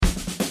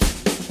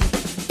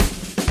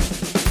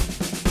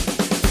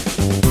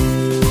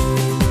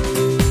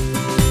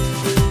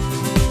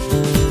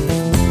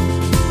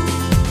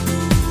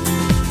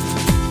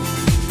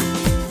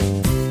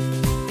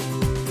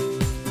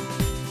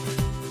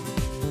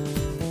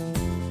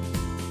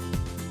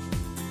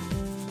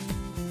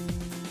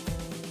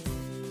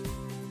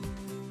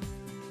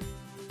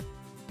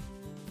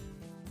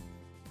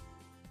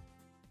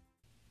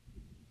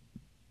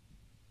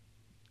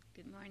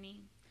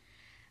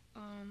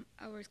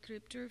Our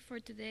scripture for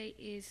today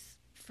is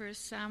 1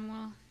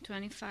 Samuel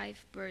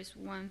 25, verse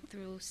 1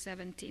 through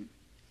 17.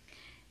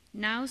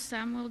 Now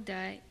Samuel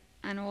died,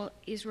 and all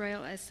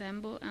Israel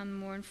assembled and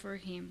mourned for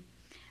him,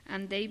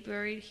 and they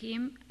buried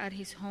him at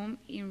his home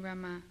in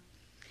Ramah.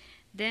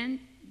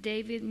 Then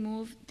David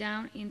moved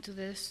down into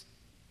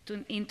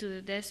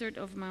the desert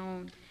of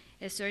Maon.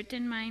 A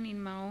certain man in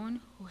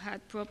Maon, who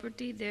had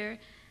property there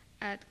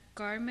at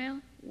Carmel,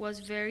 was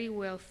very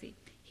wealthy.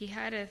 He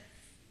had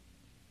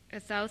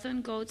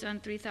 1,000 goats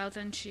and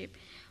 3,000 sheep,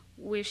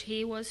 which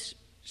he was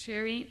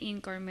sharing in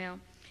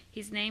Carmel.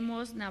 His name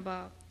was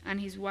Nabal,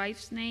 and his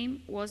wife's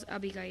name was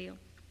Abigail.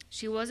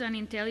 She was an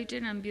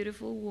intelligent and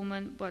beautiful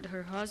woman, but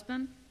her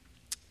husband,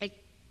 a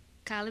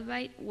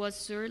Calebite, was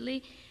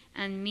surly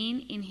and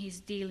mean in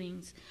his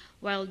dealings.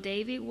 While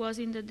David was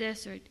in the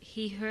desert,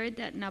 he heard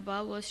that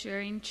Nabal was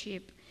shearing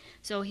sheep.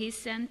 So he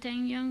sent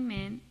 10 young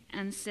men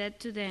and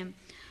said to them,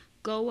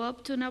 "Go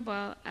up to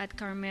Nabal at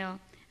Carmel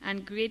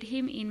and greet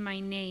him in my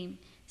name.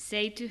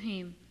 Say to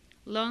him,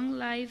 'Long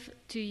life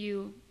to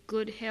you,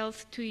 good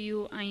health to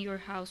you and your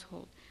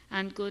household,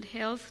 and good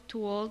health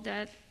to all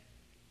that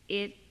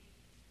is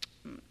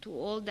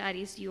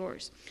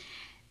yours.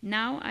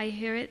 Now I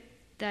hear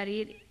that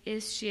it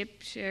is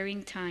sheep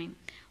shearing time.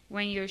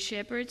 When your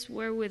shepherds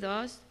were with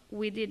us,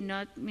 we did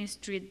not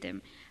mistreat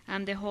them,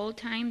 and the whole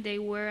time they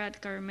were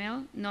at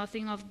Carmel,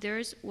 nothing of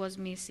theirs was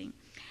missing.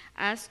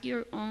 Ask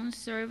your own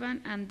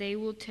servant, and they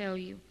will tell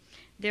you.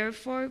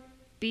 Therefore,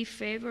 be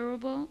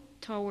favorable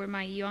toward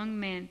my young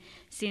men,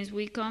 since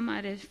we come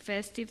at a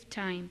festive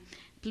time.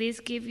 Please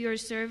give your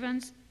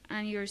servants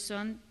and your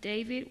son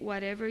David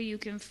whatever you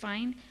can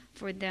find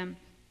for them."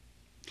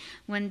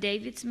 When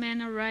David's men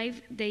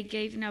arrived, they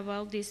gave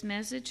Nabal this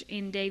message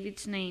in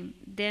David's name.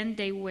 Then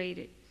they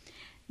waited.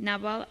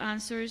 Nabal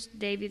answers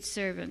David's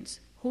servants,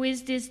 "Who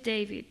is this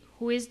David?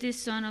 Who is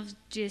this son of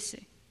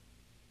Jesse?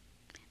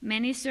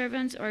 Many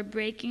servants are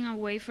breaking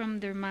away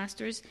from their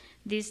masters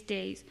these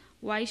days.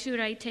 Why should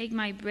I take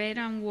my bread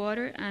and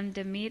water and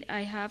the meat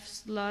I have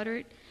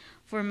slaughtered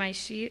for my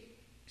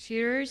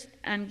shearers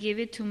and give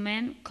it to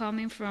men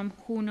coming from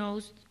who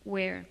knows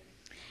where?"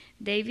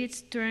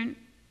 David's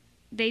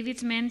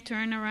men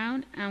turned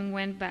around and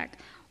went back.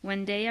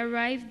 When they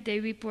arrived, they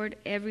reported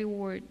every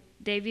word.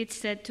 David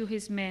said to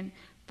his men,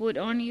 Put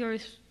on your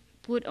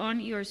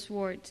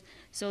swords."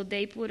 So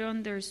they put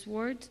on their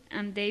swords,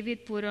 and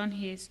David put on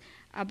his.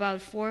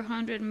 About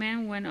 400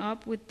 men went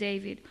up with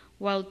David,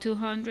 while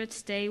 200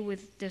 stayed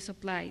with the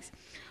supplies.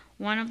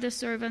 One of the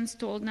servants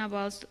told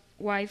Nabal's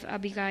wife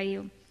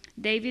Abigail,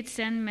 "David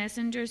sent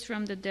messengers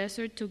from the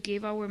desert to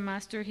give our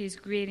master his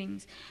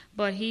greetings,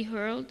 but he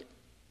hurled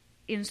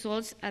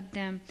insults at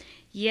them.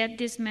 Yet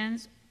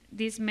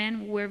these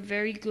men were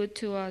very good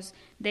to us.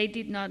 They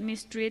did not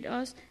mistreat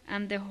us,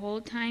 and the whole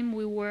time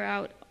we were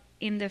out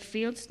in the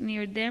fields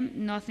near them,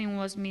 nothing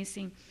was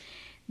missing.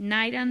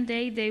 Night and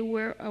day they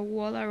were a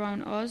wall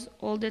around us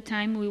all the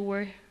time we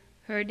were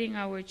herding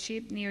our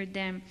sheep near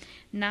them.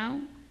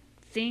 Now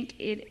think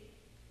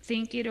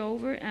it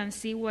over and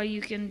see what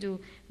you can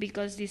do,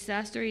 because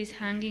disaster is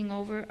hanging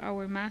over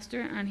our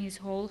master and his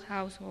whole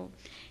household.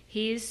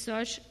 He is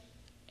such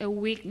a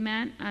weak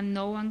man, and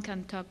no one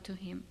can talk to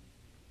him."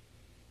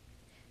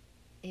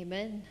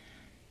 Amen.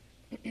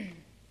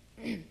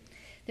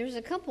 There was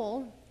a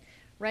couple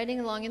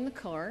riding along in the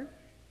car,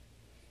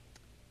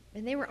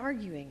 and they were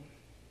arguing.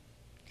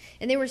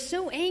 And they were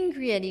so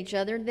angry at each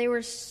other, they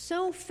were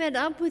so fed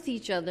up with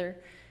each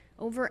other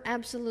over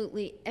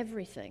absolutely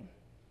everything.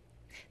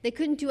 They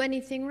couldn't do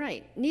anything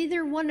right.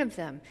 Neither one of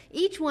them.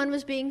 Each one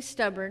was being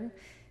stubborn,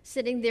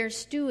 sitting there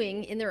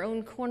stewing in their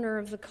own corner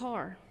of the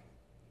car,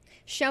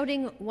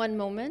 shouting one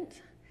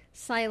moment,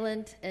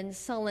 silent and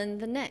sullen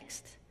the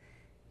next,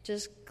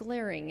 just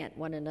glaring at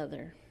one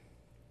another.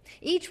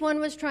 Each one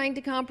was trying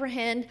to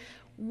comprehend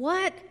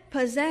what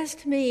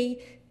possessed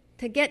me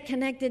to get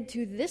connected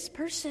to this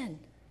person,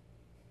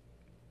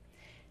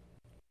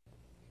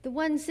 the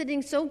one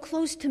sitting so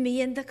close to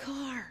me in the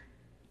car.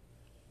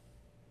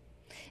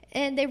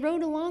 And they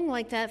rode along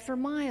like that for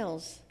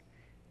miles,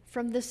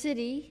 from the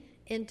city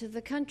into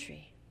the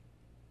country.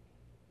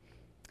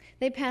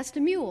 They passed a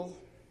mule,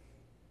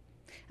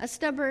 a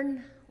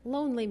stubborn,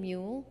 lonely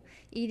mule,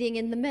 eating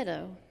in the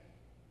meadow,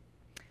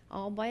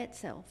 all by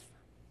itself.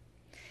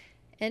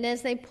 And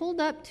as they pulled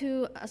up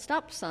to a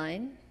stop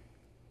sign,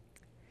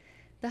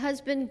 the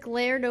husband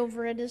glared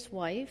over at his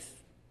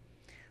wife,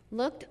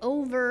 looked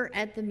over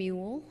at the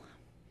mule,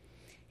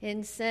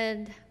 and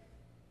said,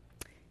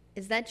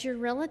 "Is that your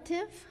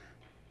relative?"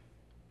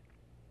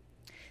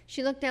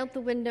 She looked out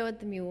the window at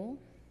the mule,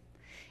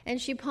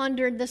 and she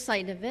pondered the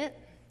sight of it,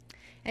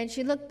 and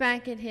she looked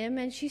back at him,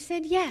 and she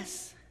said,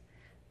 "Yes,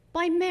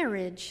 by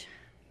marriage."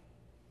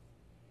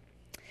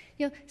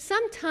 You know,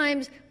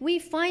 sometimes we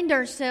find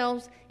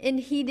ourselves in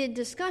heated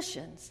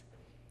discussions,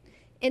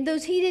 and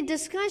those heated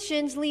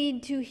discussions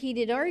lead to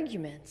heated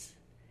arguments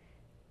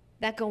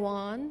that go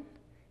on,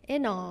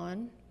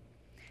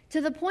 to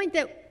the point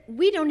that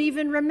we don't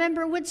even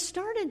remember what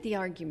started the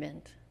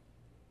argument.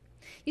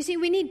 You see,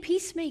 we need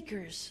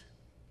peacemakers.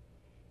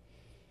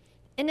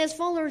 And as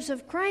followers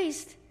of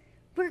Christ,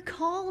 we're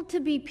called to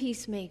be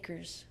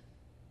peacemakers.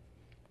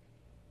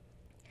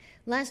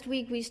 Last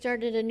week, we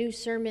started a new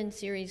sermon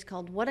series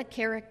called What a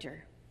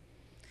Character,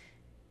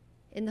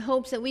 in the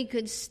hopes that we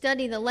could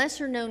study the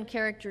lesser-known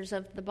characters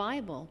of the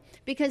Bible,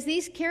 because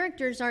these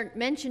characters aren't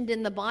mentioned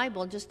in the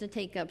Bible just to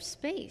take up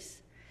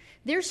space.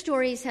 Their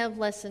stories have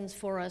lessons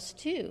for us,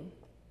 too.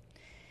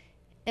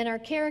 And our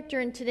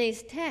character in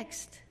today's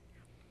text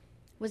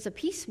was a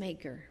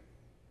peacemaker.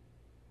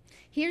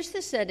 Here's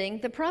the setting.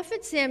 The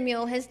prophet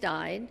Samuel has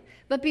died,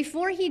 but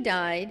before he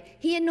died,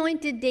 he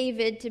anointed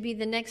David to be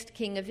the next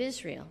king of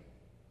Israel.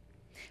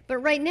 But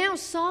right now,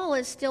 Saul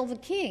is still the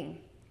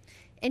king,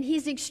 and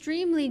he's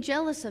extremely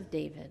jealous of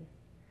David.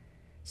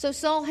 So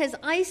Saul has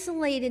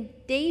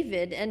isolated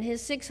David and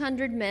his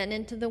 600 men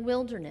into the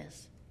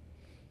wilderness.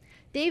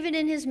 David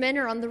and his men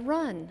are on the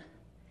run.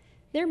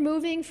 They're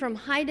moving from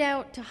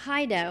hideout to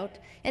hideout,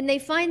 and they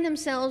find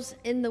themselves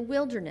in the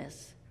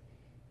wilderness.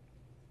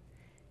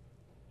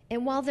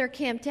 And while they're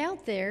camped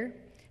out there,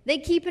 they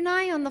keep an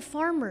eye on the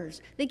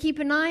farmers. They keep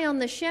an eye on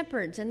the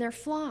shepherds and their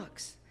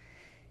flocks.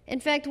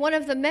 In fact, one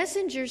of the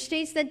messengers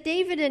states that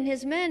David and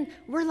his men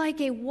were like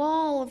a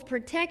wall of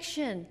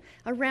protection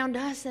around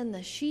us and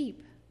the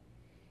sheep.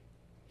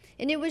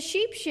 And it was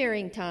sheep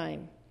shearing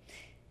time.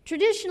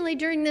 Traditionally,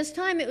 during this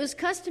time, it was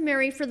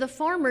customary for the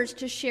farmers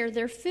to share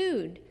their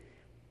food.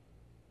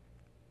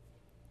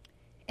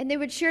 And they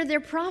would share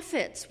their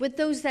profits with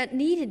those that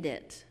needed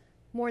it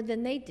more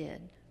than they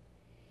did.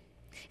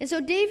 And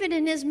so David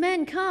and his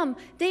men come.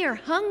 They are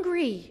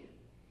hungry.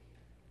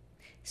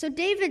 So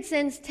David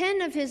sends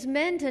 10 of his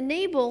men to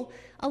Nabal,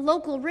 a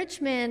local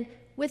rich man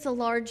with a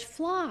large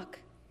flock.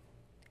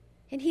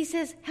 And he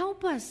says,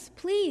 "Help us,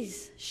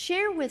 please,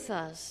 share with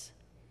us."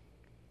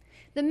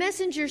 The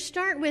messengers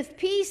start with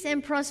peace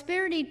and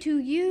prosperity to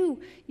you,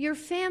 your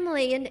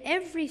family, and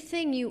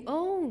everything you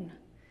own.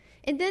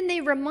 And then they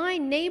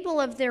remind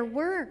Nabal of their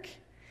work.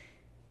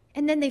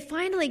 And then they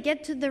finally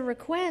get to the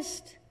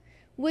request,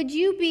 "Would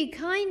you be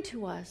kind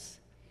to us?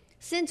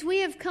 Since we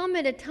have come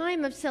at a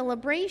time of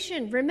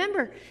celebration."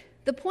 Remember,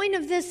 the point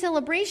of this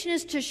celebration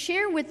is to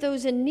share with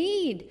those in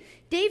need.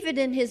 David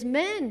and his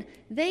men,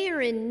 they are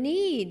in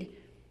need.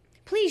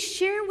 Please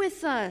share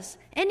with us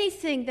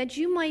anything that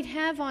you might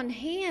have on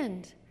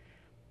hand.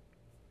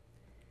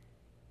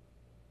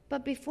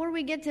 But before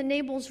we get to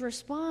Nabal's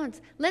response,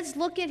 let's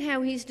look at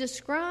how he's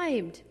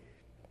described.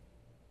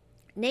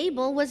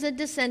 Nabal was a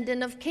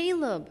descendant of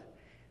Caleb.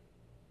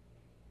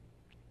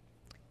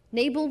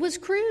 Nabal was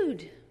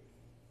crude.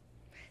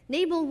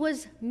 Nabal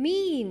was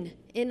mean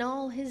in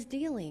all his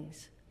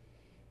dealings.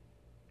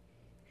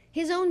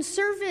 His own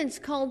servants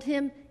called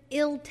him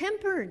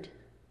ill-tempered.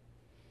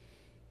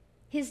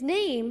 His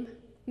name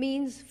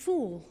means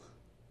fool.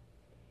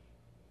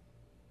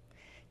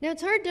 Now,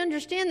 it's hard to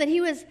understand that he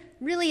was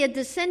really a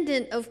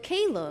descendant of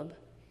Caleb.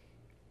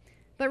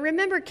 But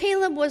remember,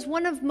 Caleb was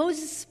one of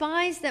Moses'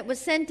 spies that was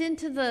sent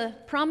into the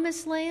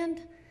promised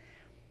land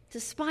to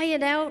spy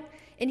it out.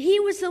 And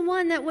he was the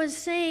one that was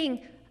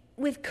saying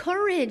with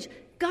courage,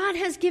 "God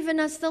has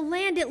given us the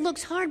land. It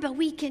looks hard, but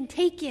we can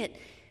take it,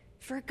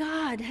 for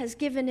God has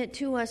given it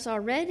to us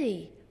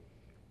already."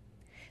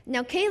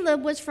 Now,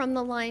 Caleb was from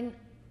the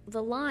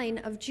line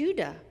of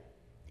Judah,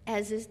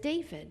 as is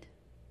David,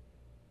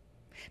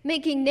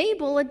 making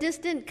Nabal a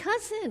distant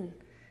cousin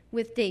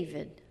with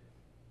David.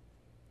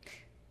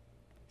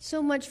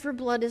 So much for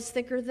blood is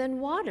thicker than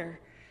water.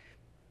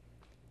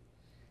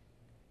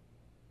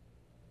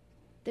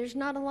 There's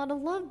not a lot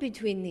of love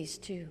between these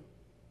two.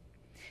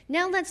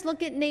 Now let's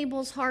look at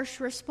Nabal's harsh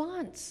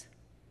response.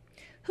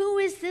 "Who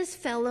is this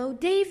fellow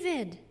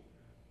David?"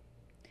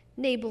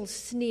 Nabal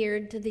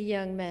sneered to the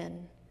young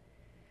men.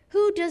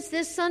 "Who does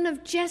this son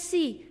of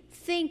Jesse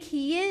think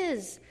he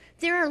is?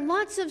 There are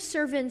lots of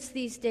servants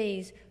these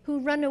days who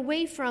run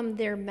away from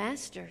their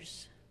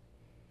masters.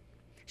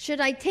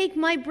 Should I take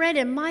my bread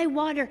and my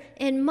water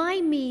and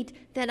my meat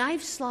that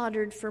I've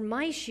slaughtered for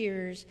my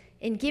shearers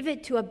and give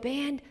it to a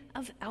band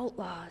of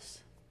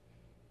outlaws?"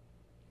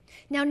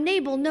 Now,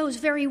 Nabal knows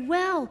very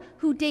well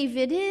who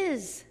David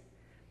is.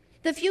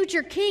 The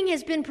future king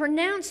has been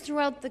pronounced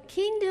throughout the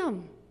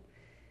kingdom.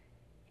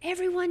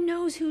 Everyone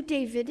knows who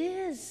David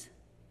is.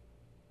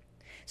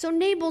 So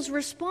Nabal's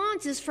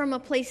response is from a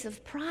place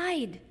of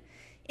pride.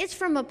 It's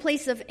from a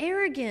place of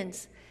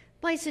arrogance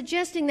by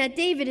suggesting that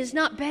David is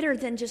not better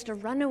than just a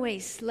runaway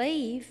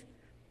slave.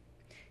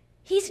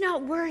 He's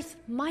not worth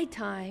my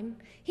time.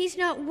 He's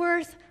not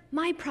worth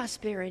my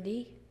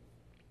prosperity.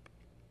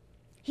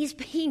 He's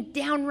being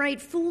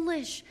downright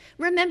foolish.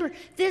 Remember,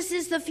 this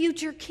is the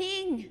future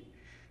king.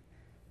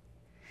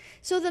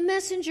 So the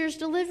messengers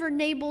deliver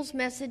Nabal's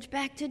message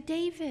back to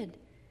David,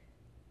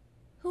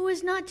 who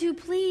is not too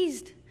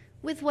pleased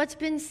with what's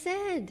been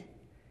said.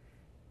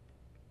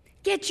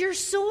 "Get your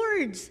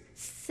swords,"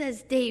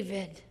 says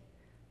David.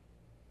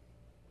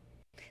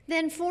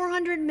 Then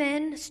 400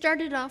 men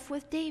started off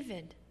with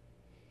David,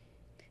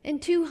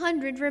 and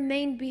 200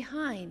 remained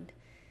behind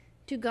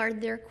to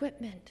guard their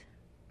equipment.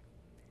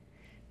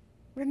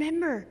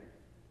 Remember,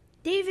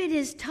 David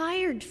is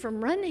tired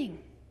from running.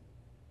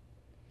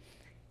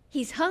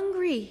 He's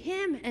hungry.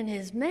 Him and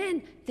his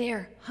men,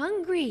 they're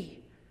hungry.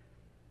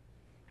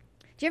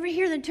 Do you ever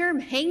hear the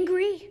term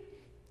hangry? Do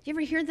you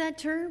ever hear that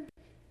term?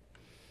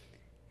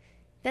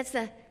 That's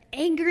the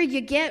anger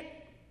you get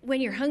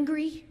when you're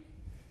hungry.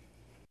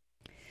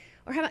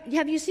 Or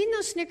have you seen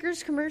those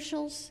Snickers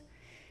commercials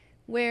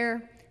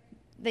where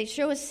they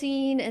show a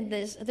scene and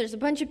there's a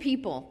bunch of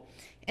people,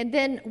 and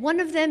then one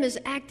of them is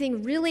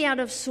acting really out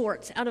of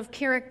sorts, out of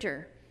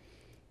character,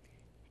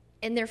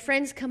 and their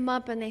friends come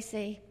up and they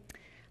say,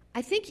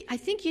 I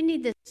think you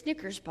need the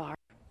Snickers bar.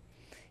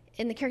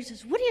 And the character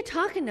says, what are you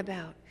talking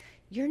about?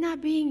 You're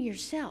not being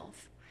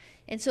yourself.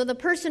 And so the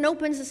person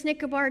opens the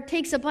Snicker bar,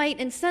 takes a bite,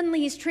 and suddenly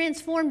he's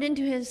transformed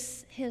into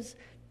his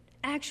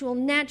actual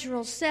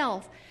natural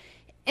self.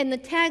 And the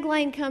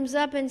tagline comes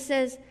up and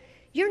says,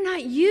 you're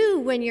not you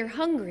when you're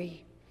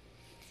hungry.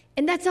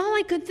 And that's all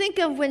I could think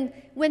of when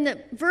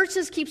the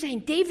verses keep saying,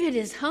 David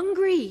is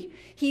hungry.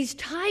 He's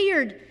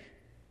tired.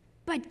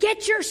 But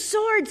get your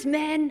swords,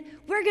 men.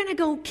 We're going to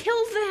go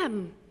kill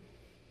them.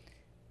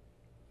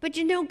 But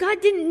you know,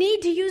 God didn't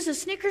need to use a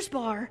Snickers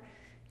bar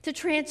to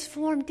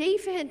transform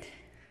David.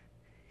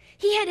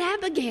 He had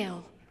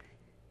Abigail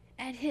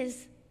as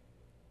his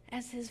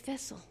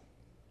vessel.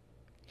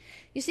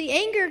 You see,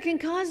 anger can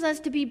cause us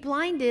to be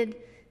blinded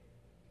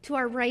to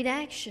our right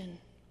action.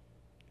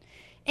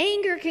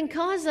 Anger can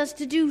cause us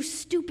to do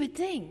stupid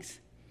things.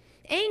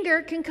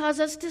 Anger can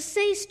cause us to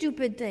say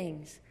stupid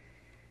things.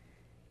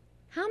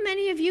 How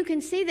many of you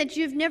can say that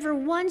you've never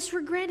once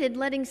regretted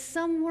letting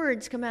some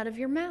words come out of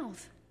your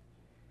mouth?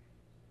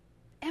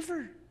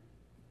 Ever?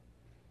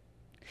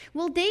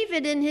 Well,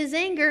 David, in his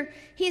anger,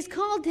 he's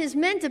called his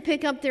men to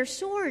pick up their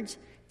swords.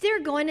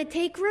 They're going to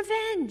take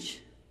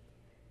revenge.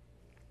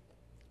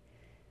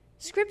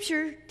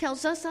 Scripture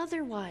tells us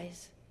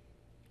otherwise.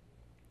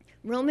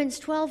 Romans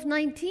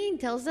 12:19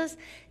 tells us,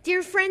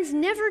 dear friends,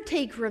 never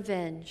take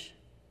revenge.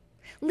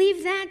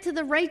 Leave that to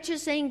the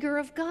righteous anger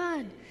of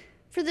God.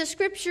 For the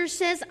Scripture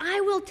says,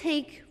 I will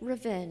take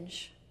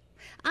revenge.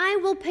 I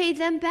will pay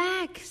them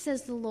back,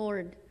 says the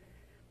Lord.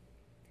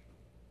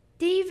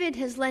 David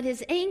has let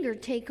his anger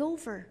take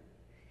over.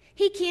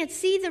 He can't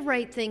see the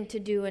right thing to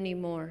do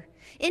anymore.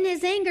 In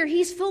his anger,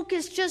 he's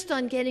focused just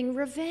on getting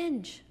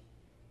revenge.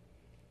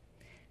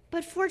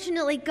 But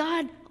fortunately,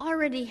 God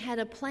already had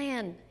a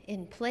plan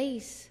in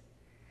place.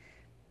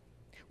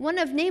 One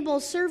of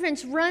Nabal's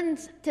servants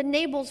runs to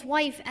Nabal's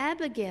wife,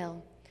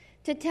 Abigail,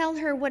 to tell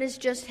her what has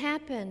just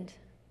happened.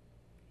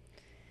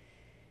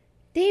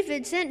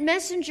 David sent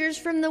messengers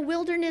from the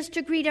wilderness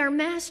to greet our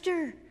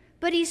master,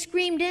 but he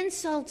screamed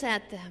insults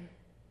at them.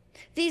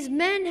 These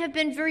men have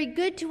been very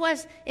good to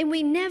us, and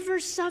we never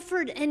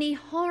suffered any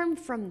harm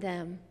from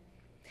them.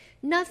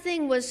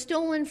 Nothing was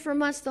stolen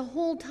from us the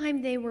whole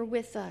time they were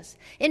with us.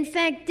 In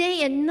fact,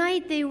 day and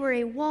night they were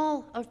a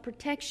wall of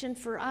protection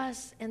for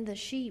us and the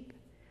sheep.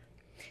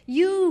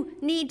 You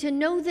need to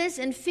know this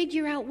and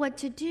figure out what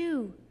to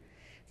do,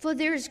 for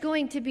there's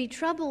going to be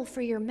trouble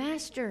for your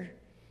master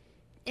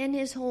and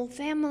his whole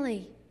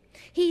family.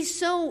 He's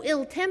so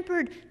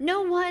ill-tempered,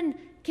 no one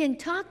can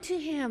talk to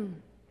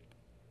him.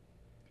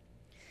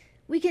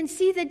 We can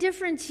see the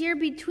difference here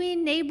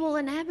between Nabal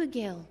and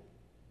Abigail.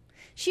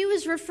 She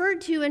was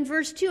referred to in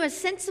verse 2 as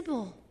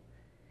sensible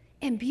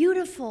and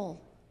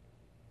beautiful.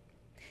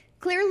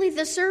 Clearly,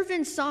 the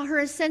servants saw her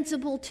as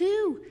sensible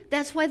too.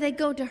 That's why they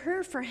go to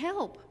her for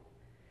help.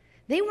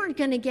 They weren't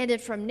going to get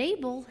it from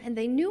Nabal, and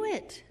they knew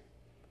it.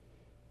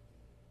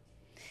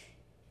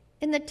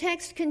 And the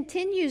text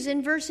continues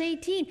in verse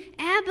 18.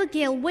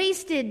 Abigail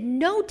wasted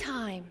no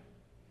time.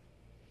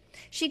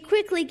 She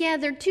quickly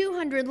gathered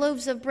 200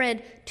 loaves of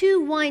bread,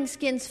 2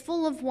 wineskins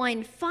full of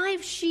wine,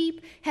 5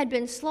 sheep had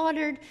been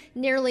slaughtered,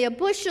 nearly a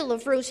bushel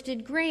of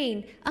roasted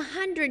grain,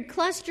 100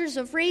 clusters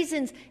of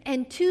raisins,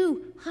 and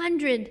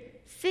 200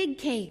 fig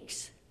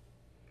cakes.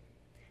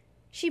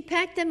 She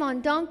packed them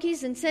on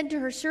donkeys and said to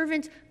her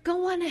servants,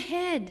 "Go on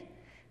ahead.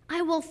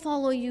 I will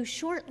follow you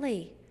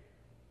shortly."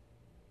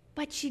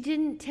 But she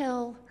didn't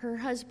tell her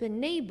husband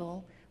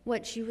Nabal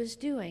what she was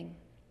doing.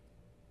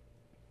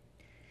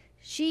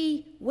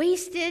 She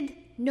wasted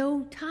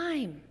no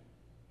time.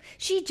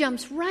 She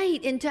jumps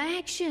right into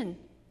action.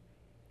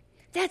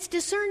 That's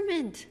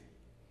discernment.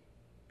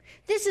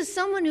 This is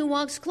someone who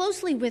walks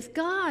closely with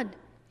God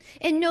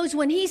and knows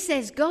when he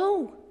says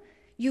go,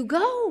 you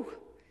go.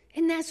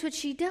 And that's what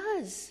she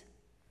does.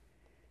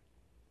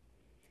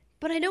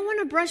 But I don't want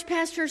to brush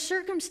past her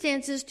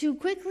circumstances too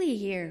quickly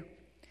here,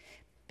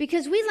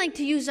 because we like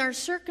to use our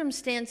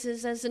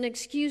circumstances as an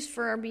excuse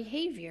for our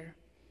behavior.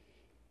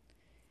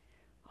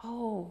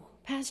 Oh,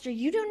 Pastor,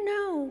 you don't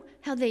know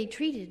how they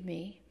treated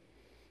me.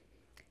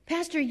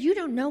 Pastor, you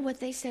don't know what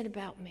they said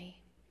about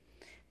me.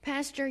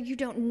 Pastor, you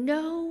don't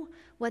know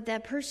what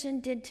that person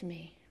did to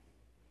me.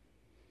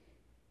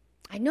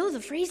 I know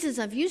the phrases,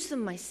 I've used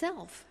them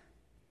myself.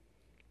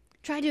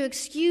 Try to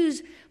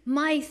excuse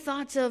my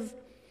thoughts of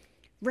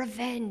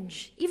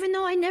revenge. Even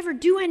though I never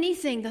do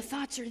anything, the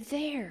thoughts are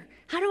there.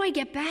 How do I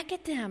get back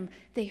at them?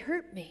 They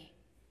hurt me.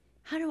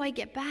 How do I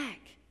get back?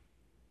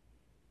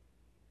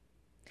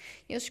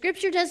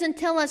 Scripture doesn't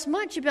tell us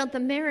much about the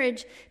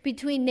marriage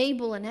between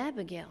Nabal and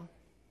Abigail.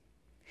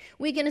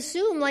 We can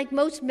assume, like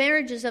most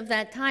marriages of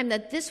that time,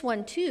 that this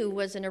one too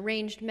was an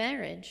arranged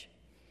marriage.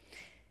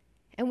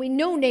 And we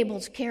know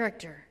Nabal's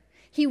character.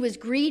 He was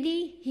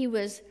greedy, he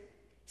was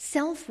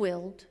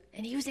self-willed,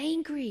 and he was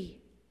angry.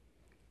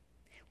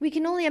 We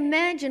can only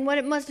imagine what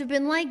it must have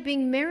been like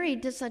being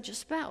married to such a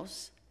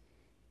spouse.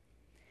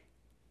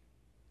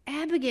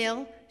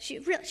 Abigail, she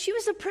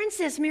was a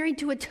princess married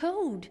to a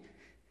toad.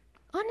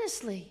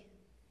 Honestly.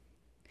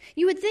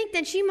 You would think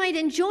that she might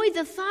enjoy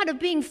the thought of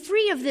being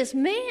free of this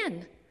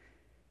man.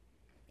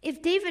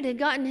 If David had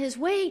gotten his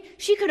way,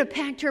 she could have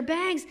packed her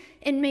bags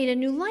and made a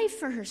new life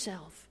for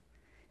herself.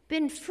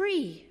 Been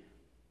free.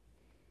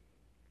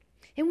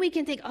 And we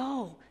can think,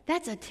 oh,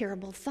 that's a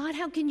terrible thought.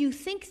 How can you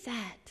think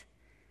that?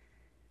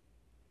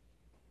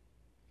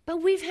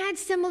 But we've had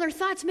similar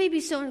thoughts,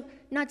 maybe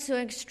not so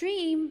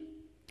extreme.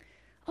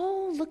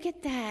 Oh, look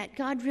at that.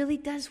 God really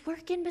does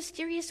work in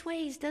mysterious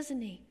ways,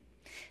 doesn't he?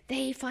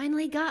 They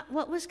finally got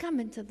what was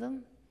coming to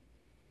them.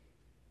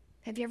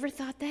 Have you ever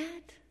thought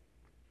that?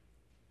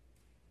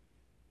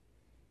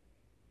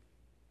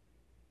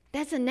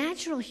 That's a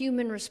natural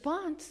human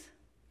response.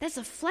 That's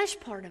a flesh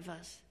part of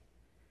us.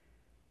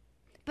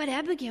 But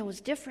Abigail was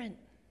different.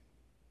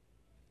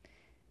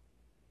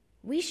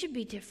 We should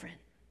be different.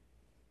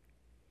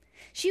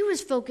 She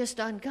was focused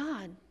on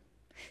God.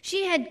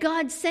 She had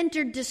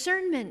God-centered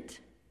discernment.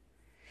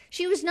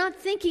 She was not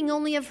thinking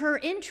only of her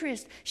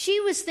interest. She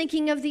was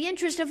thinking of the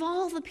interest of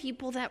all the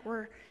people that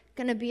were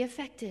going to be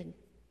affected.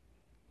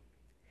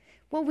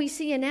 What we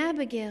see in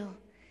Abigail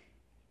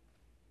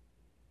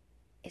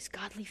is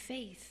godly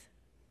faith.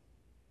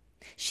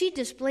 She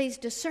displays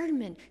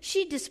discernment.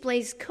 She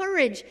displays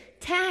courage,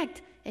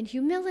 tact, and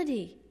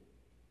humility.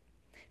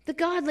 The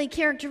godly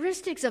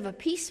characteristics of a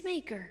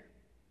peacemaker.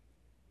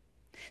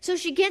 So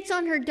she gets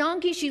on her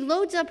donkey, she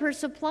loads up her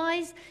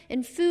supplies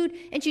and food,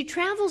 and she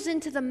travels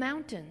into the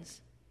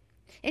mountains.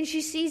 And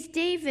she sees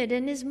David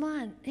and his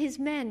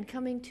men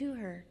coming to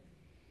her.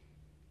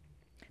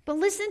 But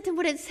listen to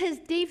what it says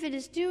David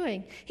is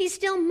doing. He's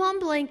still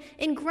mumbling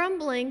and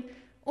grumbling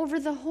over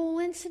the whole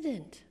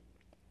incident.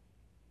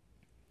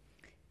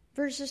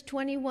 Verses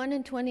 21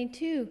 and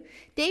 22.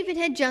 David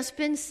had just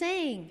been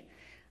saying,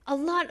 a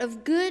lot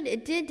of good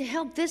it did to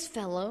help this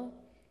fellow.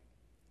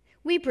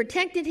 We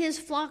protected his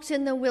flocks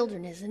in the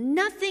wilderness, and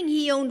nothing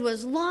he owned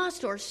was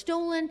lost or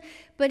stolen,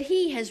 but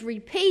he has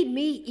repaid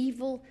me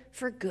evil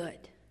for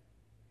good.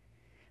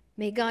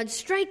 May God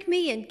strike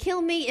me and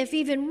kill me if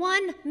even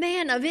one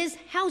man of his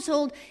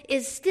household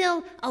is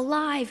still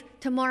alive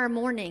tomorrow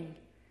morning.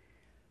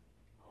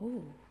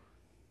 Oh.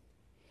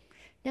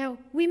 Now,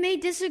 we may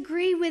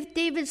disagree with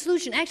David's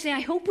solution. Actually,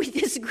 I hope we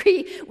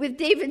disagree with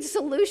David's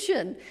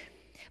solution.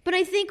 But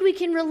I think we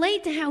can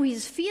relate to how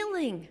he's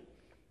feeling.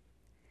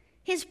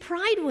 His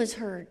pride was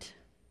hurt.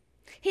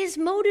 His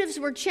motives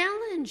were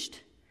challenged.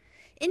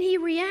 And he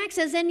reacts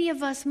as any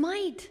of us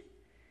might,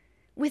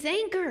 with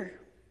anger,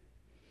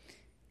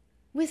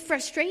 with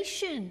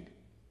frustration.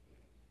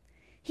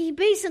 He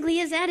basically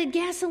has added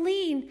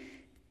gasoline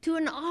to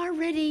an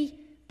already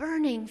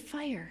burning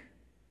fire.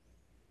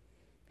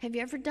 Have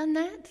you ever done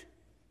that?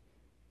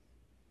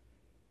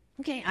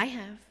 Okay, I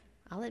have.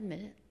 I'll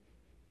admit it.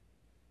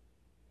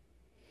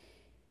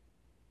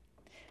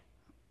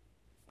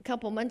 A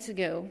couple months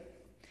ago,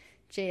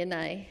 Jay and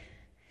I,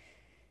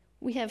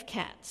 we have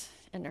cats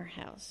in our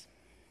house.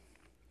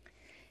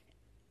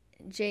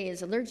 Jay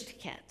is allergic to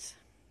cats.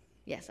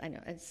 Yes, I know.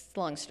 It's a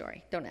long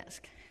story. Don't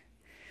ask.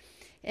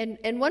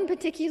 And one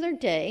particular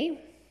day,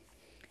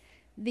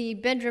 the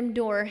bedroom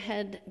door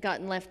had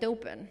gotten left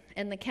open,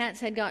 and the cats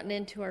had gotten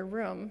into our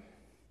room.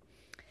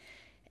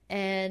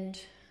 And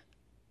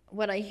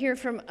what I hear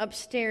from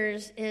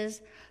upstairs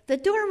is, the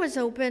door was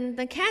open,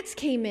 the cats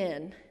came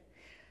in.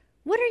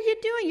 What are you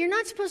doing? You're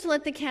not supposed to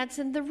let the cats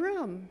in the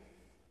room.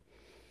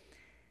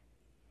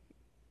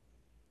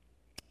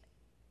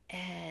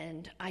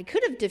 And I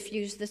could have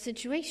diffused the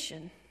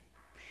situation.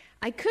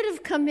 I could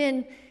have come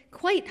in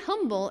quite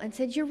humble and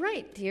said, you're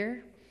right,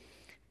 dear.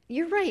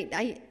 You're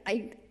right.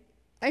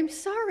 I'm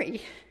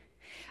sorry.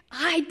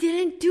 I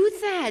didn't do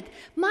that.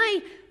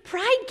 My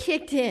pride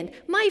kicked in.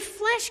 My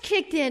flesh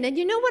kicked in. And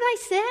you know what I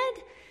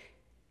said?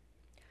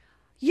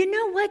 You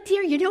know what,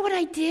 dear? You know what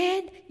I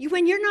did?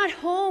 When you're not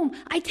home,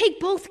 I take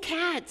both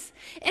cats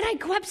and I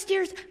go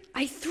upstairs,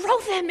 I throw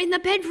them in the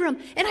bedroom,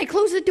 and I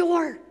close the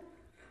door.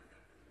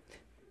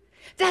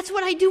 That's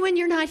what I do when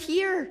you're not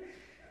here.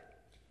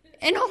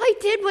 And all I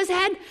did was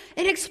add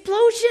an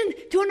explosion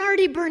to an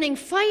already burning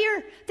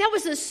fire. That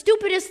was the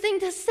stupidest thing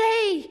to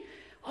say.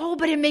 Oh,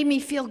 but it made me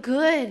feel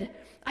good.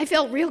 I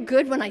felt real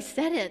good when I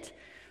said it.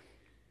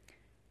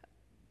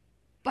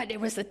 But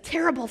it was a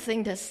terrible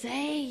thing to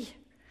say.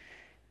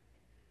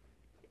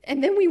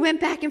 And then we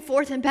went back and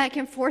forth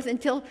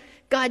until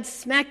God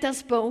smacked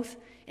us both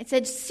and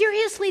said,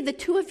 seriously, the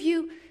two of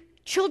you,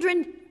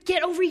 children,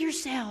 get over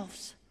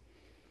yourselves.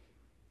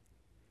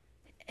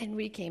 And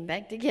we came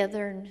back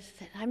together and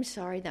said, I'm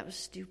sorry, that was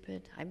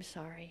stupid. I'm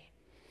sorry.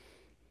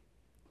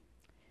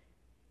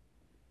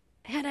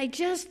 Had I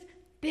just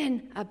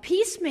been a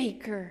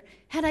peacemaker,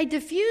 had I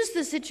diffused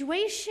the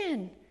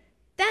situation,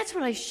 that's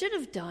what I should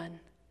have done.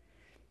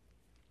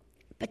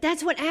 But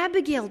that's what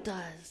Abigail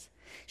does.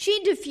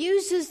 She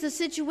diffuses the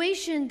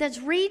situation that's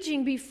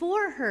raging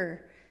before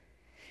her.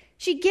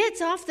 She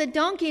gets off the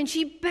donkey and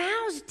she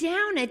bows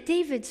down at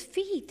David's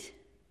feet.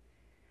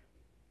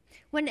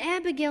 When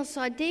Abigail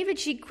saw David,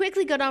 she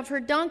quickly got off her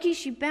donkey.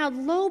 She bowed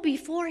low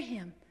before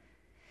him.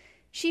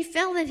 She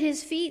fell at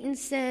his feet and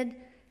said,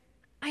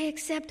 I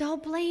accept all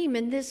blame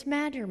in this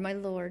matter, my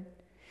lord.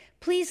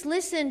 Please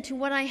listen to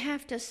what I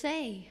have to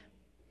say.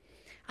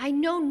 I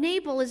know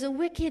Nabal is a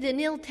wicked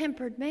and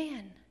ill-tempered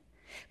man.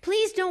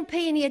 Please don't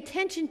pay any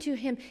attention to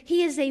him.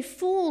 He is a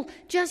fool,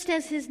 just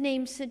as his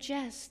name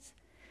suggests.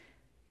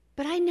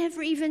 But I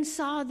never even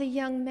saw the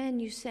young men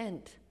you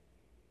sent.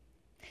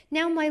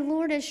 Now, my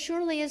Lord, as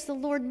surely as the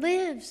Lord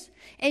lives,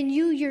 and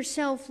you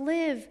yourself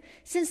live,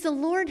 since the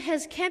Lord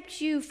has kept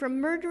you from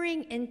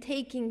murdering and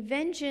taking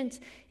vengeance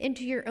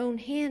into your own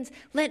hands,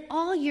 let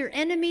all your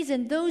enemies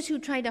and those who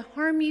try to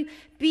harm you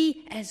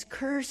be as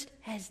cursed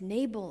as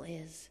Nabal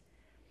is.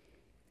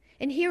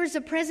 And here is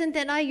a present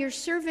that I, your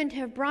servant,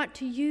 have brought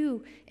to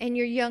you and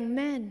your young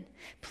men.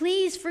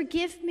 Please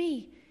forgive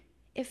me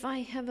if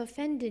I have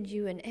offended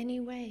you in any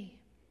way.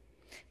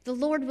 The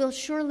Lord will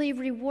surely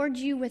reward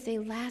you with a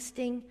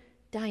lasting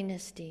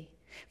dynasty,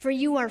 for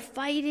you are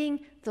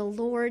fighting the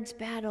Lord's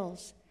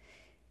battles,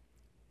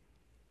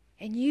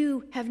 and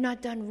you have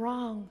not done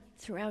wrong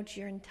throughout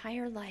your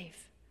entire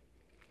life.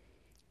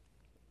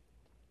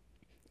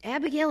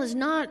 Abigail is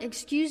not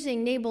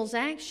excusing Nabal's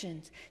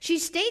actions. She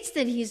states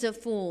that he's a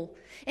fool,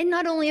 and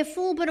not only a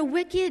fool, but a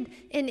wicked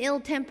and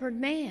ill-tempered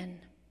man.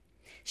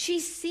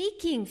 She's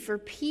seeking for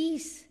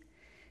peace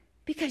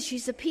because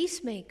she's a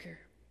peacemaker.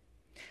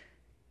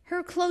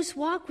 Her close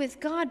walk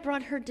with God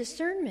brought her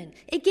discernment.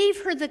 It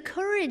gave her the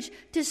courage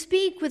to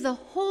speak with a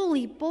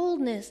holy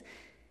boldness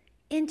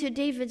into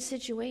David's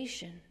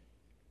situation.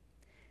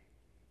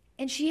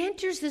 And she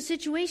enters the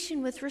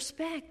situation with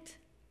respect,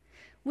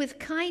 with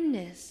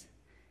kindness.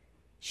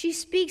 She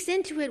speaks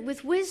into it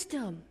with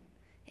wisdom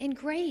and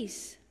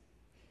grace.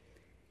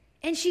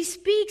 And she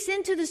speaks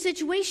into the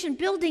situation,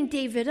 building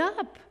David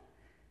up.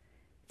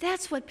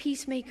 That's what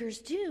peacemakers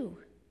do.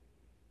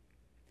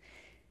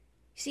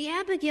 See,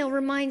 Abigail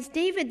reminds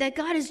David that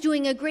God is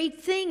doing a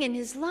great thing in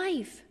his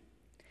life.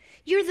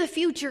 You're the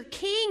future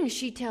king,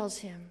 she tells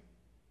him.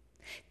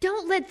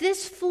 Don't let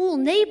this fool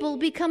Nabal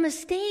become a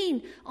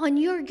stain on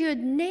your good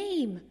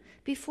name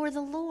before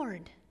the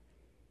Lord.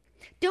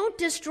 Don't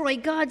destroy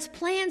God's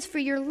plans for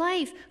your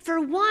life for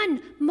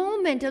one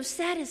moment of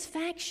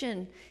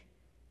satisfaction.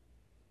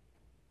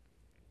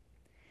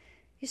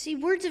 You see,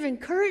 words of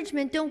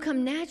encouragement don't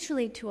come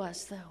naturally to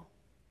us, though.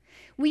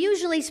 We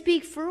usually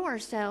speak for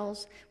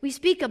ourselves. We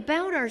speak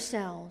about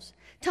ourselves.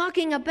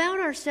 Talking about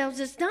ourselves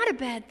is not a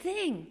bad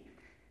thing,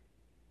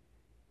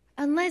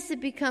 unless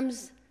it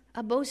becomes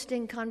a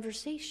boasting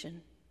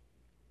conversation,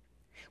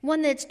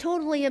 one that's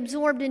totally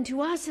absorbed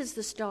into us as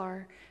the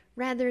star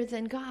rather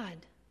than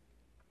God.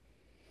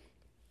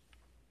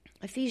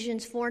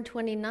 Ephesians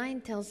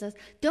 4:29 tells us,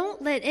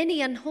 don't let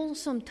any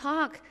unwholesome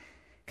talk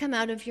come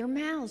out of your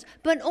mouths,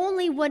 but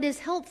only what is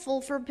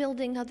helpful for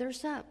building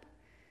others up,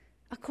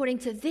 according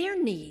to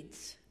their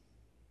needs,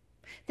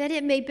 that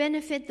it may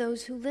benefit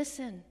those who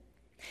listen.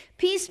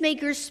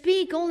 Peacemakers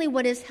speak only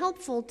what is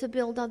helpful to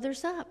build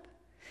others up,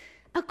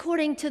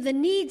 according to the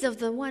needs of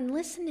the one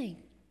listening,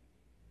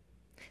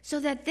 so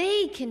that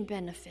they can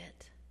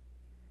benefit.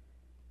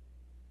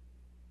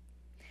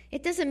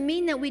 It doesn't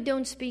mean that we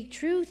don't speak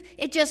truth.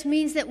 It just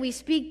means that we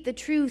speak the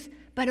truth,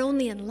 but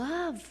only in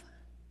love.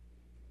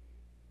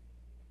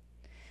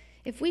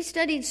 If we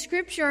studied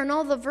Scripture and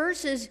all the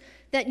verses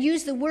that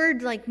use the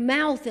word like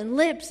mouth and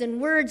lips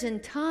and words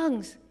and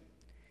tongues,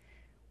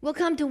 we'll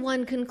come to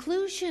one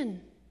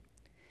conclusion.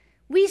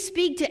 We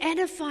speak to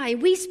edify.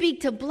 We speak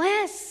to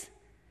bless.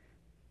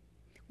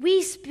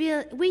 We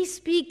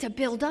speak to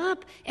build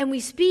up, and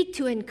we speak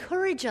to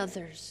encourage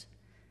others.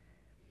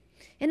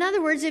 In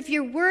other words, if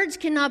your words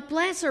cannot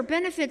bless or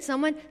benefit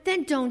someone,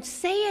 then don't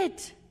say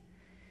it.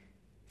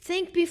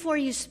 Think before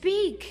you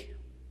speak.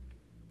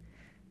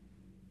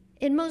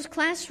 In most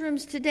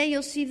classrooms today,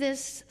 you'll see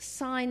this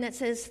sign that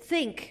says,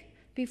 think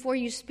before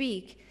you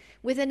speak,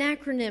 with an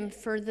acronym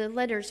for the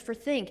letters for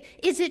think.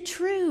 Is it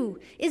true?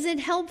 Is it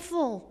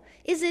helpful?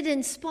 Is it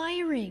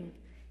inspiring?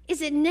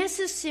 Is it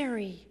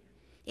necessary?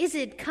 Is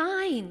it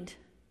kind?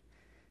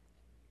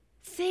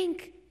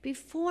 Think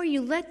before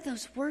you let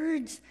those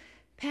words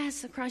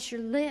pass across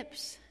your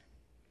lips.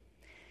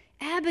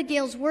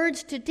 Abigail's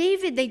words to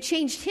David, they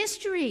changed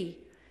history.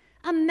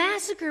 A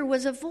massacre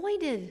was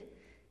avoided,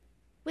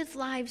 with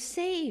lives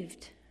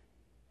saved.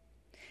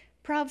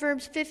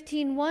 Proverbs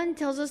 15:1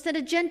 tells us that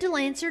a gentle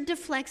answer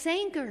deflects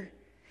anger,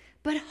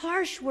 but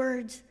harsh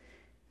words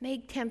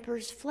make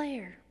tempers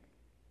flare.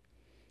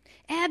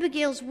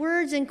 Abigail's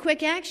words and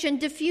quick action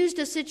diffused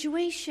a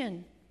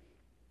situation.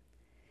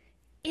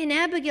 In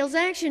Abigail's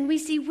action, we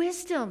see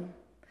wisdom.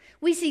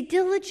 We see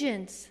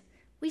diligence.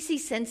 We see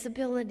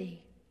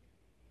sensibility.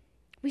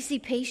 We see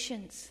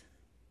patience.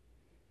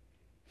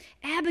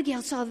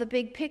 Abigail saw the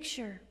big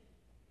picture,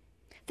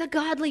 the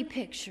godly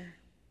picture.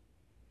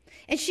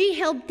 And she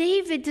helped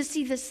David to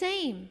see the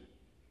same.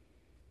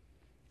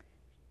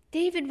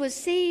 David was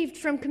saved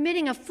from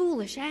committing a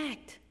foolish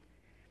act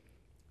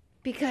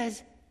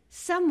because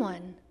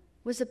someone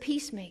was a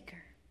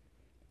peacemaker.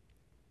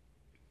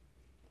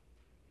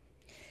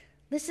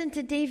 Listen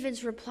to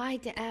David's reply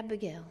to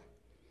Abigail.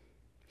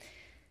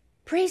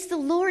 Praise the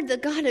Lord, the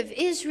God of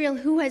Israel,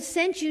 who has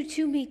sent you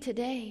to me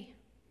today.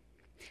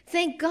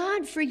 Thank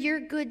God for your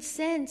good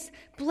sense.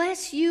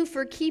 Bless you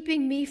for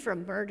keeping me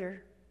from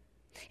murder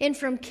and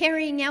from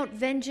carrying out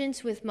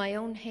vengeance with my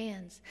own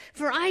hands.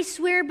 For I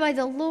swear by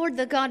the Lord,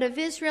 the God of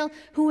Israel,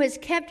 who has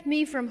kept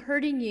me from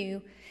hurting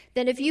you,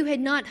 that if you had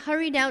not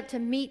hurried out to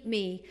meet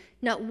me,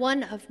 not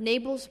one of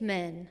Nabal's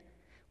men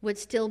would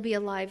still be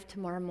alive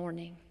tomorrow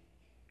morning.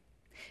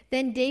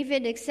 Then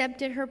David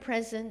accepted her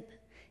present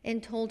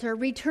and told her,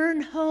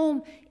 return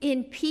home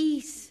in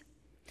peace.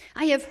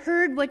 I have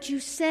heard what you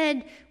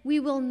said. We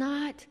will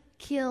not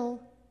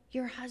kill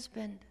your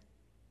husband.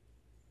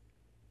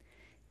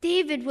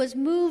 David was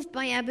moved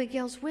by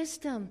Abigail's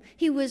wisdom.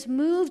 He was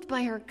moved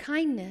by her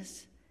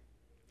kindness.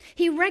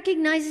 He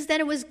recognizes that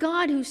it was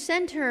God who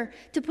sent her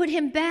to put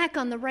him back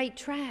on the right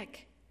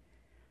track.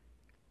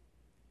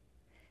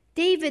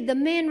 David, the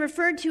man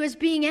referred to as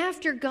being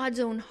after God's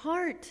own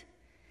heart,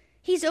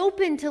 he's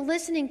open to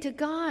listening to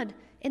God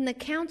in the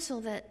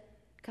counsel that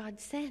God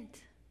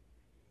sent.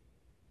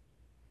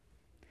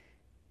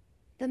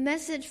 The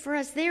message for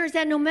us there is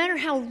that no matter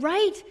how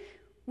right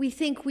we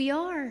think we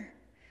are,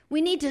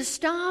 we need to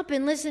stop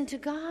and listen to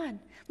God.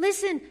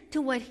 Listen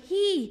to what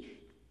He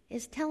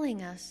is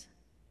telling us.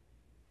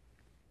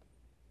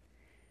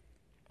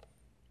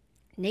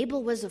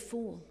 Nabal was a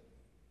fool.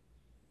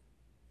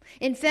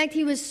 In fact,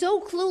 he was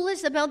so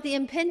clueless about the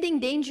impending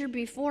danger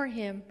before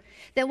him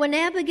that when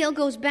Abigail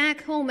goes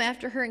back home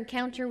after her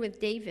encounter with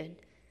David,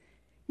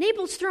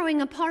 Nabal's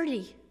throwing a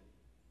party.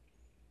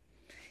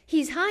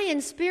 He's high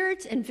in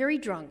spirits and very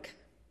drunk.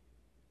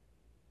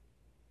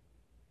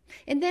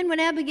 And then when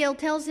Abigail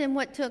tells him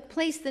what took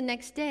place the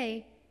next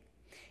day,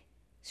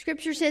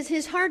 Scripture says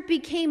his heart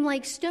became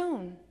like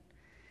stone.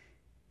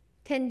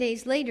 10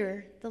 days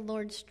later, the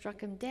Lord struck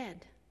him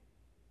dead.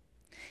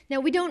 Now,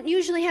 we don't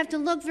usually have to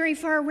look very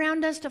far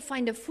around us to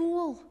find a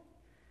fool.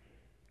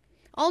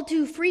 All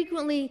too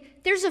frequently,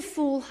 there's a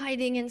fool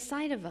hiding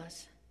inside of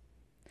us,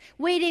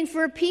 waiting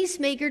for a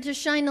peacemaker to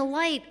shine a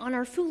light on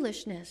our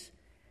foolishness.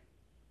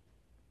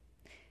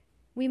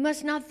 We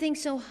must not think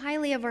so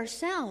highly of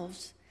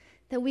ourselves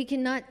that we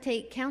cannot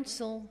take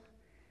counsel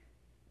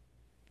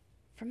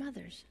from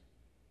others.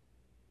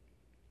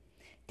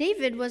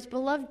 David was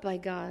beloved by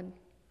God.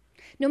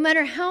 No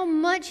matter how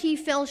much he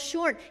fell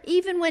short,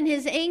 even when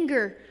his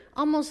anger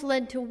almost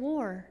led to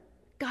war,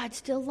 God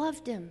still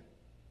loved him.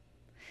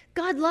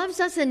 God loves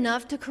us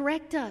enough to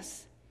correct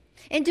us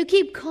and to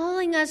keep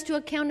calling us to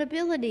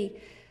accountability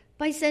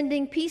by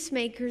sending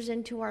peacemakers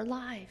into our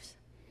lives.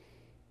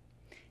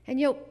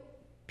 And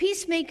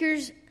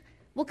peacemakers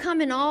will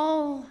come in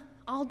all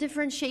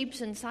different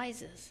shapes and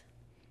sizes.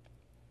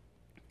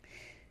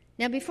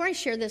 Now, before I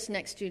share this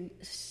next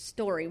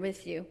story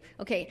with you,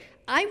 okay,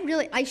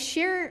 I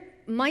share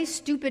my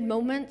stupid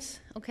moments,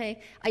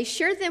 okay? I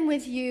share them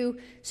with you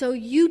so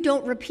you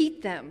don't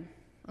repeat them,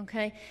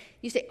 okay?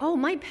 You say, oh,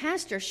 my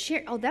pastor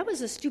shared, oh, that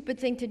was a stupid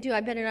thing to do.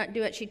 I better not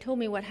do it. She told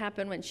me what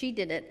happened when she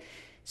did it.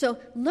 So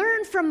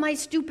learn from my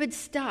stupid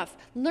stuff.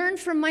 Learn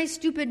from my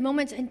stupid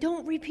moments and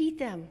don't repeat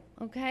them,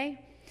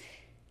 okay?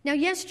 Now,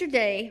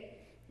 yesterday,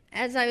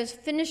 as I was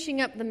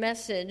finishing up the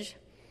message,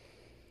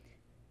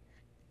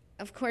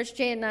 of course,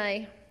 Jay and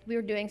I, we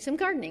were doing some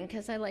gardening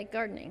because I like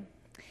gardening.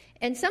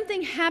 And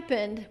something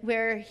happened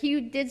where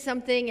he did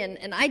something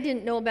and I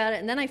didn't know about it,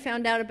 and then I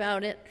found out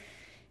about it,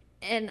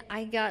 and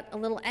I got a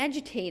little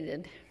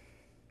agitated.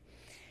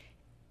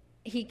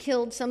 He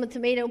killed some of the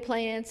tomato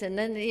plants, and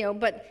then,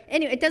 but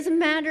anyway, it doesn't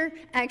matter.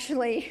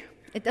 Actually,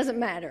 it doesn't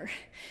matter.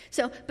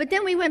 But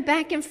then we went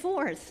back and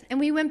forth,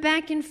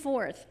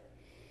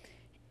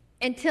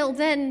 until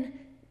then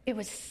it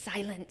was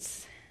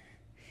silence.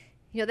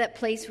 That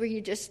place where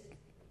you just...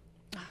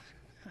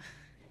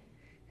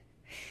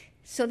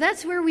 So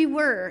that's where we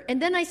were. And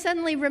then I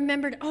suddenly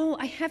remembered,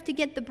 I have to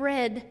get the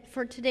bread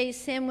for today's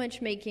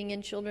sandwich making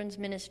in children's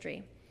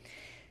ministry.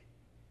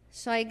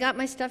 So I got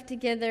my stuff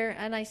together,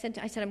 and I said,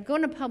 I'm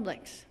going to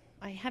Publix.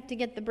 I have to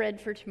get the bread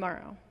for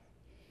tomorrow.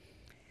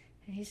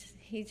 And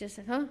he just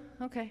said,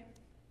 okay.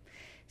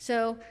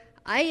 So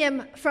I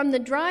am, from the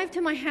drive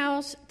to my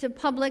house to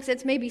Publix,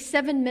 it's maybe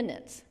 7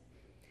 minutes.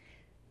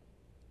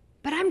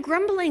 But I'm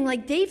grumbling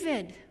like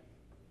David.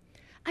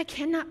 What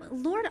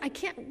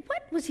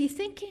was he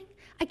thinking?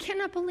 I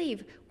cannot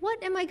believe.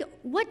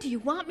 What do you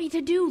want me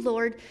to do,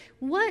 Lord?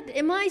 What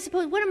am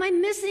I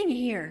missing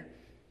here?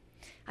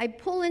 I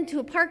pull into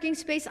a parking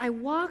space. I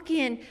walk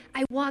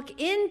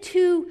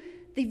into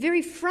the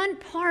very front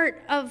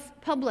part of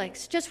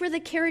Publix, just where the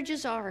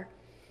carriages are.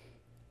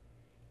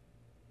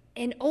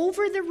 And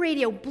over the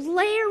radio,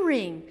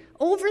 blaring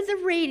over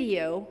the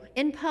radio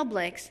in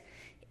Publix,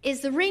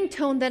 is the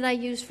ringtone that I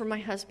use for my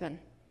husband.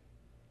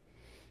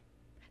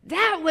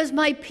 That was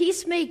my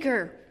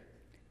peacemaker.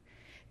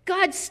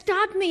 God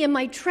stopped me in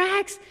my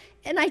tracks,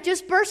 and I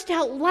just burst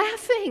out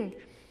laughing.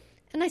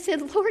 And I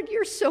said, Lord,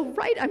 you're so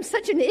right. I'm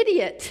such an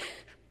idiot.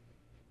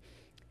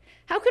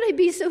 How could I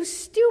be so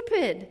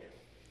stupid?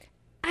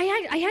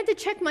 I had to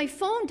check my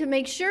phone to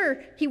make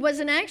sure he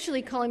wasn't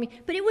actually calling me,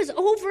 but it was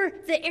over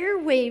the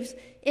airwaves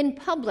in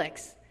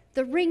Publix,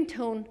 the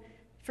ringtone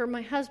for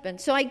my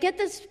husband. So I get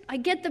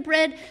the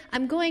bread,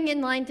 I'm going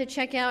in line to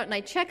check out, and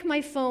I check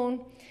my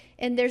phone,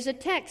 and there's a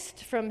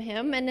text from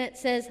him, and it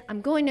says,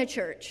 I'm going to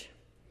church.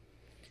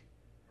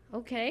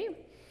 Okay.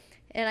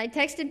 And I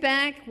texted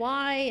back,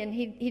 why? And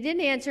he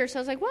didn't answer, so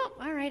I was like, well,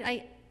 all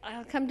right,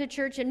 I'll come to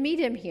church and meet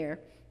him here.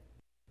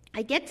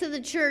 I get to the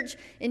church,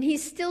 and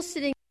he's still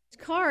sitting in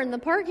his car in the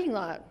parking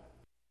lot.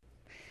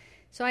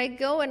 So I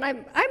go, and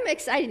I'm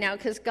excited now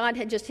because God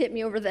had just hit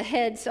me over the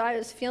head, so I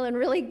was feeling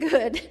really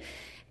good.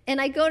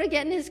 And I go to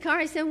get in his car.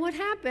 I said, what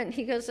happened?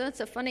 He goes, that's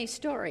a funny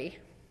story.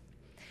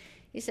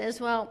 He says,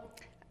 well,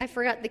 I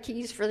forgot the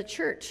keys for the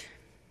church.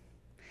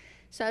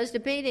 So I was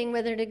debating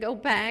whether to go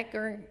back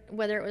or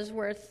whether it was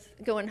worth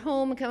going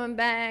home and coming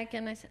back.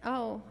 And I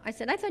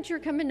said, I thought you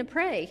were coming to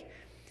pray.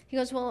 He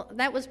goes, well,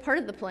 that was part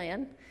of the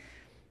plan.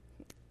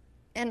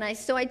 And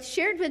so I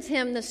shared with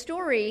him the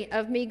story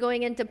of me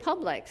going into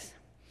Publix.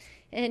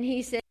 And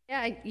he said,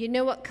 yeah,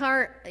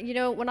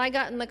 when I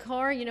got in the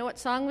car, you know what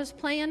song was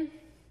playing?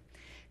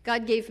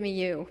 God Gave Me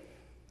You.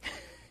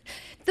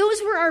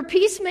 Those were our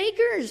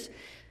peacemakers.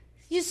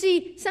 You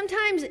see,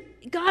 sometimes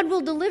God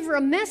will deliver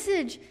a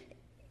message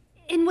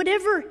in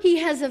whatever he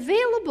has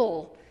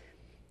available.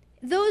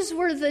 Those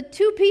were the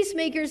two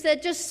peacemakers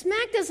that just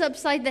smacked us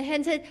upside the head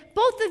and said,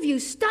 both of you,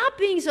 stop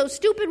being so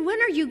stupid.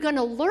 When are you going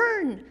to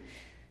learn?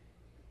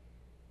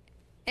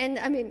 And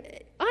I mean,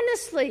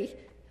 honestly,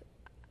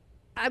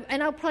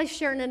 and I'll probably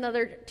share in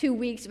another 2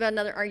 weeks about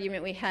another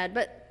argument we had,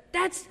 but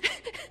that's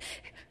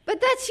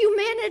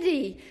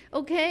humanity,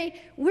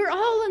 okay? We're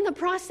all in the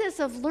process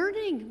of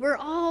learning. We're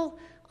all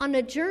on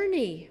a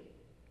journey.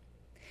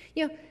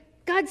 You know,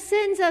 God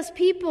sends us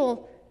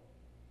people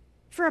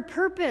for a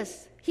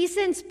purpose. He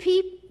sends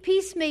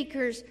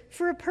peacemakers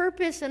for a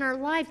purpose in our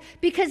life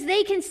because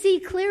they can see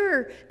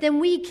clearer than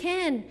we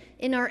can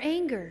in our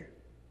anger.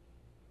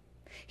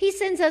 He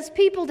sends us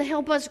people to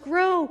help us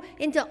grow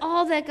into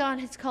all that God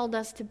has called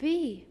us to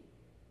be.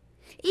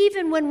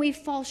 Even when we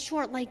fall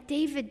short like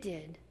David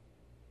did,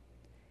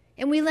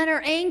 and we let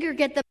our anger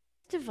get the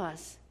best of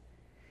us,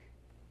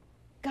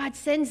 God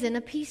sends in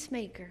a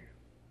peacemaker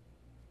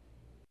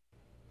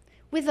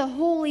with a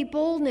holy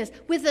boldness,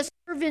 with a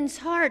servant's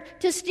heart,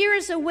 to steer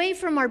us away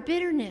from our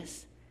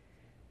bitterness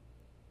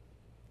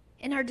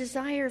and our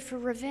desire for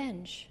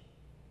revenge.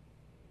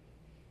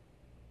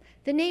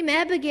 The name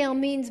Abigail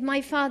means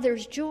my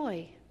father's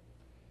joy.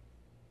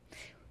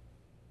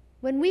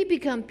 When we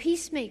become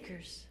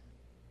peacemakers,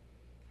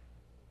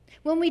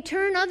 when we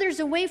turn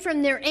others away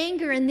from their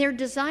anger and their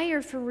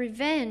desire for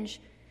revenge,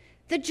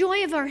 the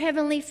joy of our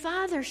Heavenly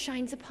Father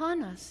shines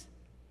upon us.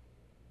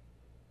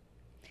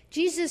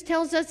 Jesus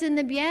tells us in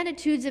the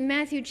Beatitudes in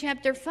Matthew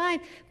chapter 5,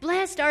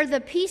 blessed are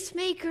the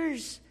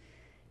peacemakers,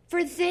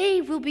 for they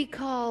will be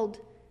called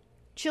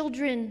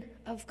children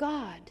of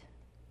God.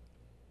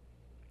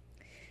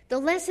 The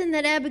lesson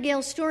that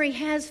Abigail's story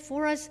has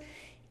for us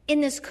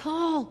in this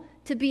call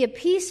to be a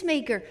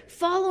peacemaker,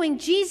 following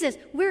Jesus,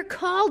 we're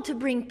called to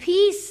bring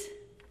peace,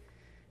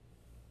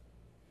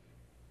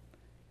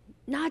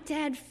 not to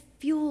add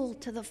fuel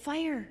to the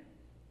fire.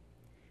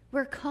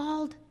 We're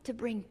called to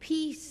bring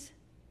peace.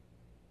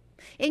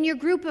 In your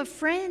group of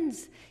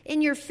friends,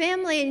 in your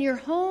family, in your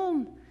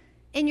home,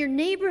 in your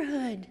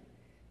neighborhood,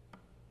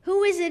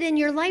 who is it in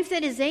your life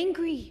that is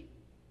angry?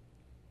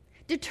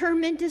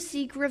 Determined to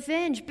seek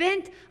revenge,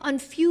 bent on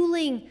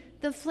fueling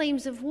the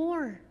flames of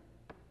war.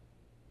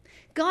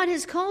 God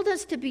has called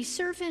us to be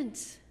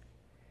servants.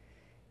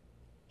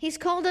 He's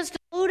called us to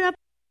load up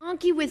a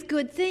donkey with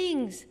good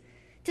things,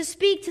 to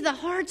speak to the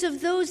hearts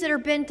of those that are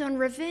bent on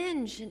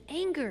revenge and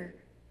anger.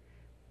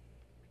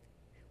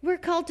 We're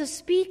called to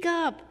speak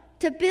up,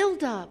 to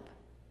build up,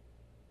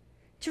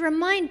 to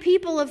remind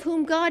people of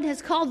whom God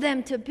has called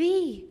them to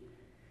be.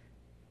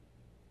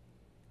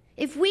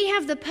 If we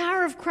have the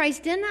power of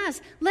Christ in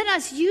us, let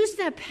us use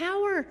that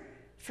power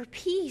for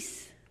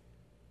peace.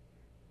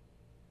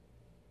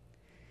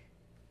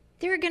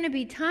 There are going to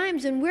be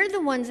times when we're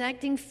the ones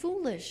acting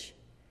foolish,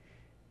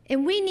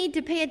 and we need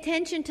to pay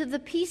attention to the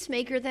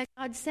peacemaker that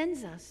God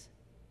sends us.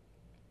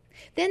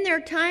 Then there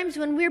are times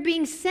when we're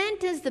being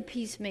sent as the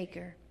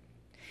peacemaker.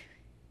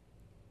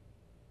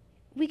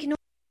 We can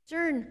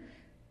discern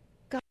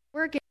God's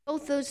work in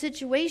both those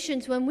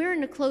situations when we're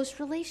in a close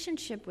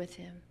relationship with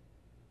Him.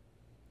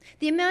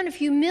 The amount of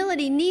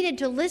humility needed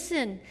to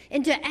listen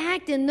and to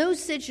act in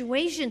those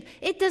situations,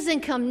 it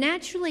doesn't come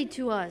naturally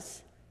to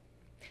us.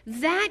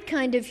 That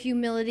kind of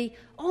humility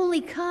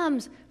only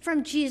comes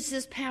from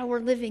Jesus' power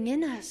living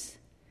in us.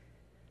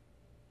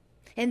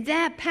 And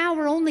that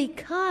power only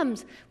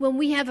comes when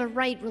we have a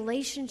right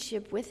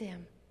relationship with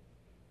him.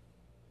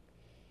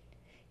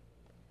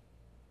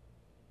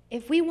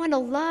 If we want to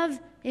love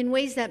in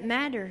ways that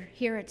matter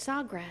here at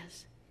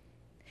Sawgrass,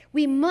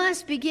 we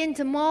must begin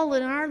to model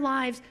in our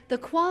lives the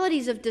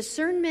qualities of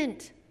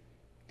discernment,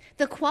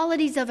 the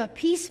qualities of a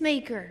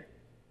peacemaker.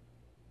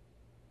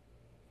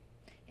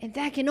 And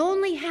that can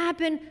only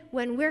happen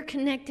when we're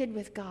connected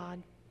with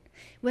God,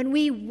 when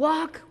we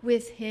walk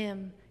with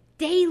him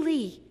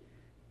daily,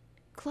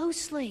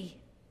 closely.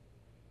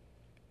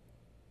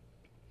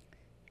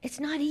 It's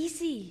not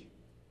easy.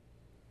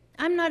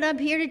 I'm not up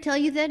here to tell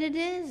you that it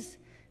is.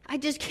 I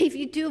just gave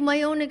you two of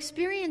my own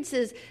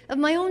experiences of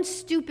my own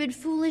stupid,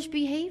 foolish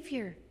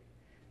behavior.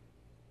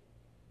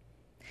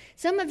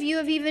 Some of you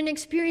have even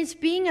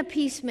experienced being a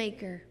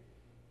peacemaker,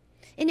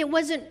 and it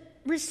wasn't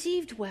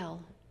received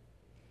well.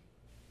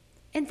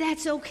 And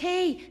that's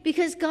okay,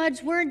 because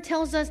God's word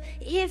tells us,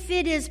 if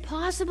it is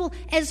possible,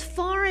 as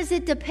far as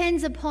it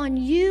depends upon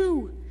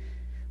you,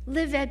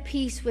 live at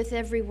peace with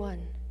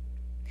everyone.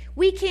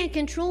 We can't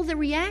control the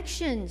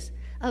reactions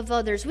of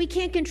others. We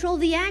can't control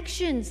the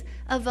actions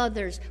of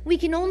others. We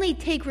can only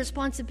take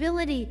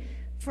responsibility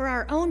for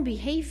our own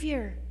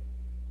behavior.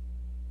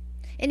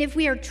 And if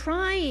we are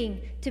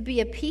trying to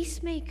be a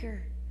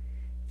peacemaker,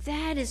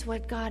 that is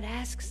what God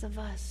asks of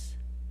us.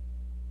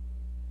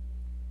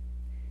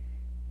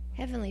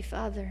 Heavenly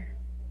Father,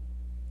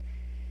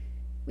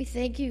 we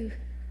thank you.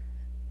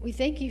 We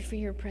thank you for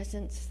your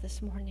presence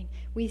this morning.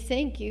 We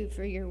thank you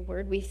for your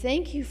word. We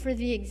thank you for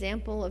the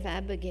example of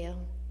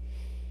Abigail.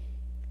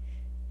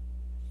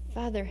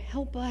 Father,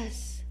 help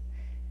us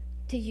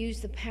to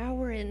use the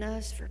power in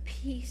us for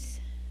peace.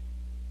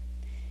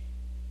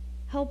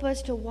 Help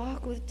us to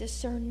walk with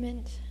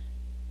discernment,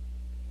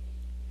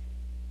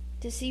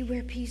 to see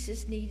where peace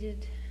is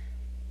needed.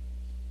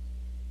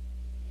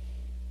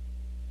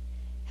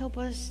 Help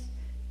us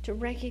to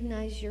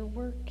recognize your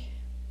work,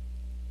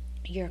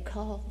 your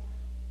call.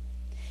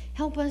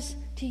 Help us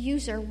to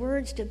use our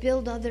words to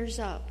build others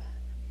up,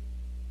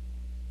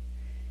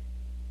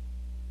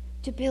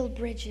 to build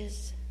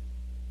bridges.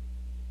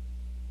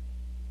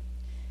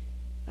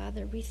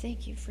 Father, we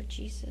thank you for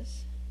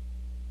Jesus.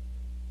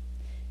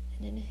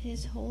 And in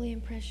his holy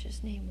and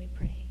precious name we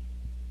pray.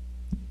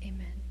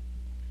 Amen.